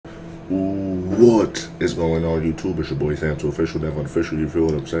What is going on, YouTube? It's your boy Sam, to official, never unofficial. You feel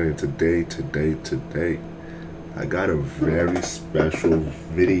what I'm saying? Today, I got a very special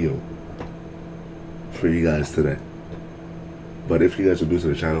video for you guys today. But if you guys are new to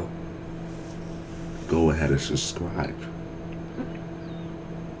the channel, go ahead and subscribe.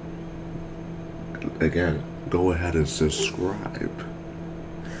 Again, go ahead and subscribe.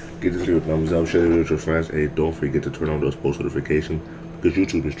 Give this video a thumbs up, share it with your friends, and don't forget to turn on those post notifications because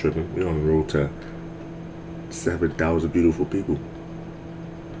YouTube is tripping. We're on the road to 7,000 beautiful people.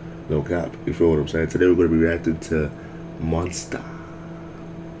 No cap. You feel what I'm saying? Today we're going to be reacting to Monsta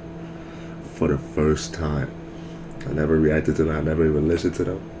for the first time. I never reacted to them. I never even listened to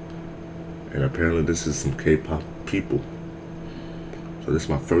them. And apparently this is some K-pop people. So this is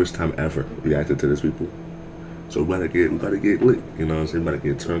my first time ever reacting to these people. So we gotta get lit. You know what I'm saying? We gotta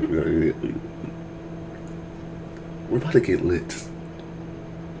get turned. We're about to get lit.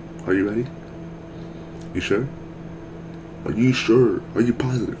 Are you ready? You sure? Are you sure? Are you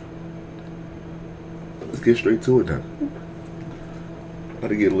positive? Let's get straight to it now. About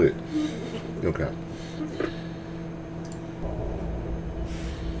to get lit. Okay.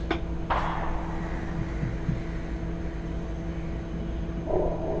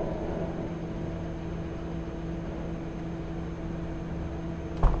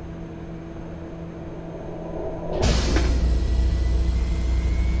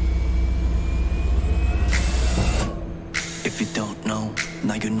 If you don't know,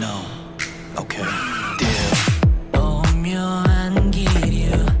 now you know. Okay. 오묘한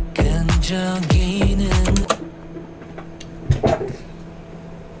기류 끈적이는.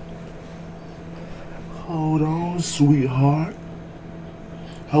 Hold on, sweetheart.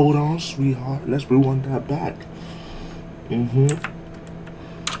 Hold on, sweetheart. Let's rewind that back.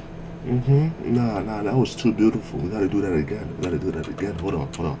 Nah, that was too beautiful. We gotta do that again. Hold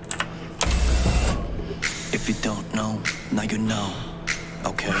on. If you don't know, now you know.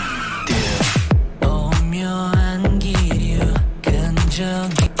 Okay. 오묘한 기류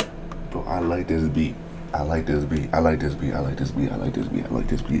끈적이. Bro, I like this beat. I like this beat.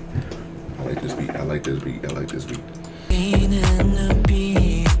 이는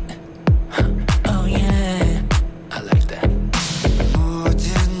빛. Oh yeah, I like that.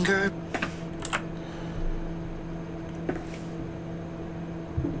 모든 걸.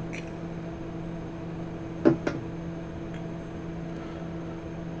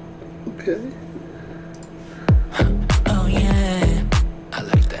 Okay. Oh yeah, I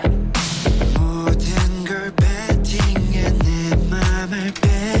like that. 모든 걸 배팅해 내 맘을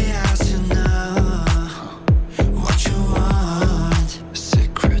빼앗은 너. What you want? A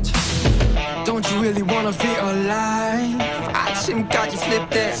secret. Don't you really wanna feel alive? 아침까지 flip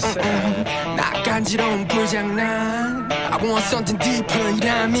that. 나 간지러운 불장난. I want something deeper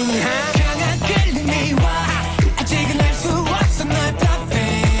이라미. 강한 끌림이 와. 아직은 알 수 없어 널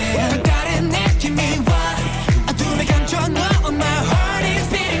답해.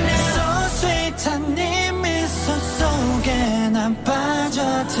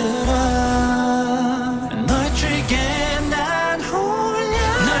 널 트리게 난 홀려.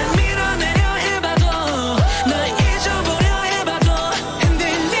 널 밀어내려 해봐도 널 잊어보려 해봐도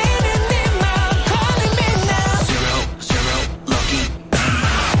흔들리는 네 마음 calling me now. Zero lucky.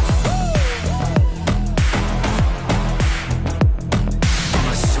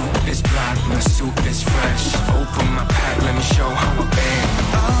 My suit is black, my suit is fresh. Open my pack, let me show how I bang.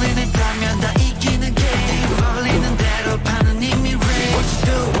 어울리는다면 다 이기는 game. 걸리는 대로 파는 이미 ready.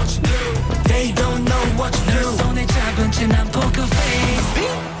 What you do? They don't know what you do. 손에 잡은 채 난 poker face.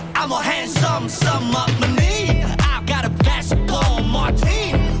 I'm a handsome sum up my knee. I've got a fast blow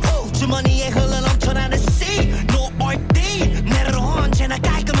martini. 주머니에 흘러 넘쳐나는 sea. No ordeal. 내려로 언제나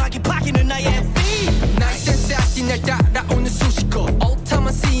깔끔하게 바뀌는 나의 feet. 나의 센스아시 날 따라오는 수식어. 오타만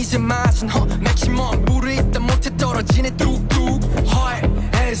season 맛은 허. 맥시멈 물을 일단 못해 떨어지네 뚝뚝. Heart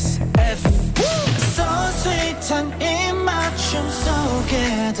SF. So sweet한 입맞춤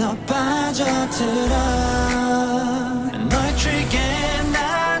속에 더 빠져들어. 널 트리게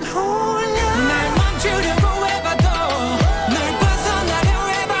난 홀려. 날 멈추려고 해봐도 널 벗어나려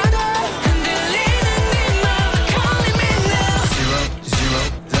해봐도 흔들리는 네 마음 calling me now. Zero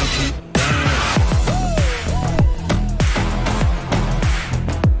lucky.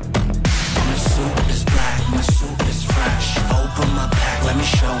 My suit is black, my suit is fresh. Open my pack, let me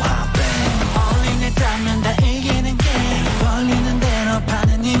show how I bang. 어울리는다면 다 이기는 game. 걸리는 대로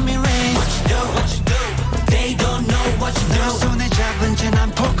파는 이미 ready. What you do? They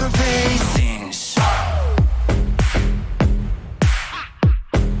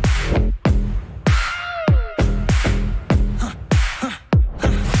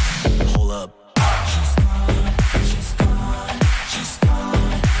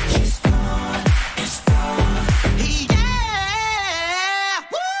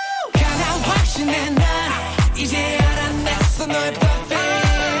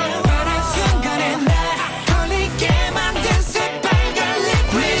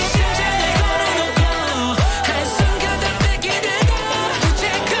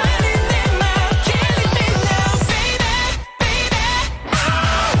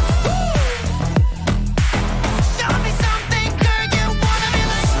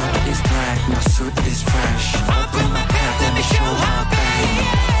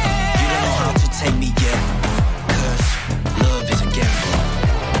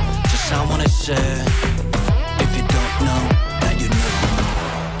said. If you don't know, now you know.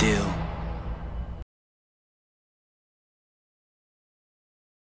 Deal.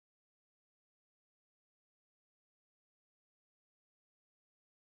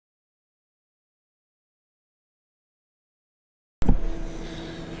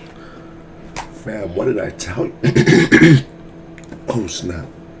 Fam, what did I tell you? Oh snap.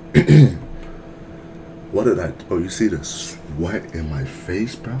 What did I, oh, you see the sweat in my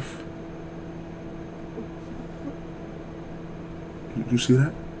face, bruv? You see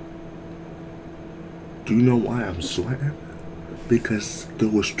that? Do you know why I'm sweating? Because there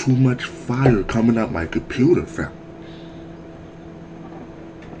was too much fire coming out my computer, fam.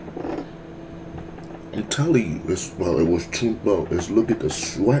 I'm telling you, look at the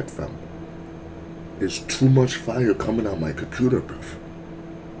sweat, fam. It's too much fire coming out my computer, bruv.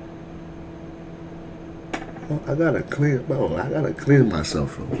 Well, I gotta clean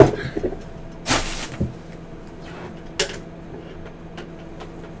myself, bro.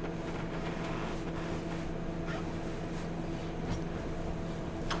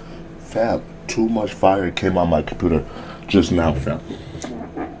 Fam, too much fire came out my computer just now, fam.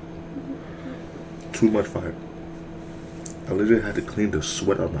 Too much fire. I literally had to clean the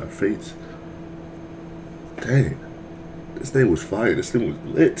sweat out my face. Dang. This thing was fire. This thing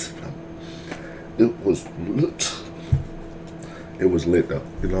was lit, fam. It was lit. It was lit, though.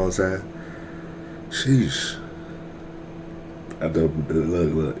 You know what I'm saying? Sheesh.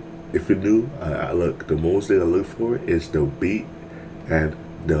 Look. If you're new, look, the most thing I look for is the beat and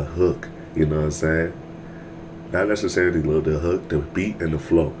the hook. You know what I'm saying? Not necessarily the hook, the beat and the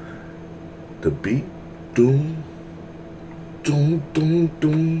flow. The beat, doom, doom, doom,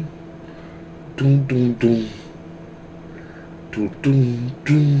 doom, doom, doom, doom, doom, doom,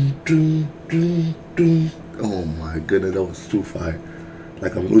 doom, doom, doom, doom. Oh my goodness, that was too fire.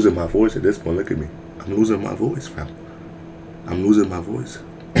 Like I'm losing my voice at this point. Look at me. I'm losing my voice, fam. I'm losing my voice.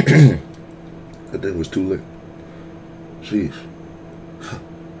 That thing was too lit. Sheesh.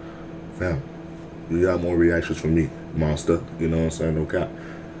 Fam, you got more reactions from me, Monsta. You know what I'm saying? No cap.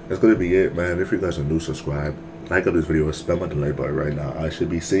 That's gonna be it, man. If you guys are new, subscribe. Like up this video, spam my delay button right now. I should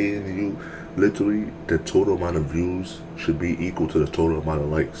be seeing you. Literally, the total amount of views should be equal to the total amount of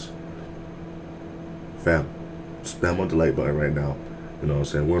likes. Fam, spam on the like button right now. You know what I'm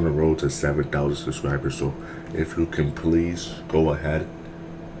saying? We're on the road to 7,000 subscribers. So if you can please go ahead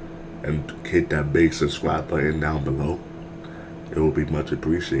and hit that big subscribe button down below, it will be much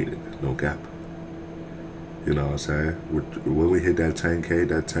appreciated. No cap. You know what I'm saying? When we hit that 10K,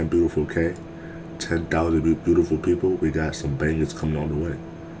 that 10 beautiful K, 10,000 beautiful people, we got some bangers coming on the way.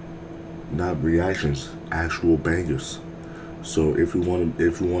 Not reactions, actual bangers. So if you want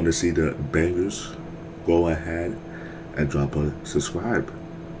to see the bangers, go ahead and drop a subscribe.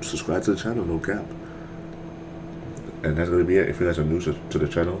 Subscribe to the channel, no cap. And that's gonna be it. If you guys are new to the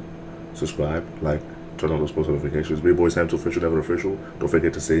channel, subscribe, like, turn on those post notifications. Be your boy Sam to official, never official. Don't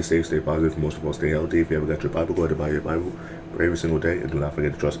forget to stay safe, stay positive, most of all stay healthy. If you haven't got your Bible, go ahead and buy your Bible every single day, and do not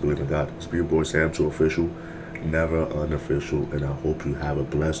forget to trust and believe in God. It's be your boy Sam to official, never unofficial, and I hope you have a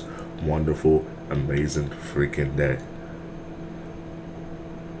blessed, wonderful, amazing freaking day.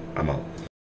 I'm out.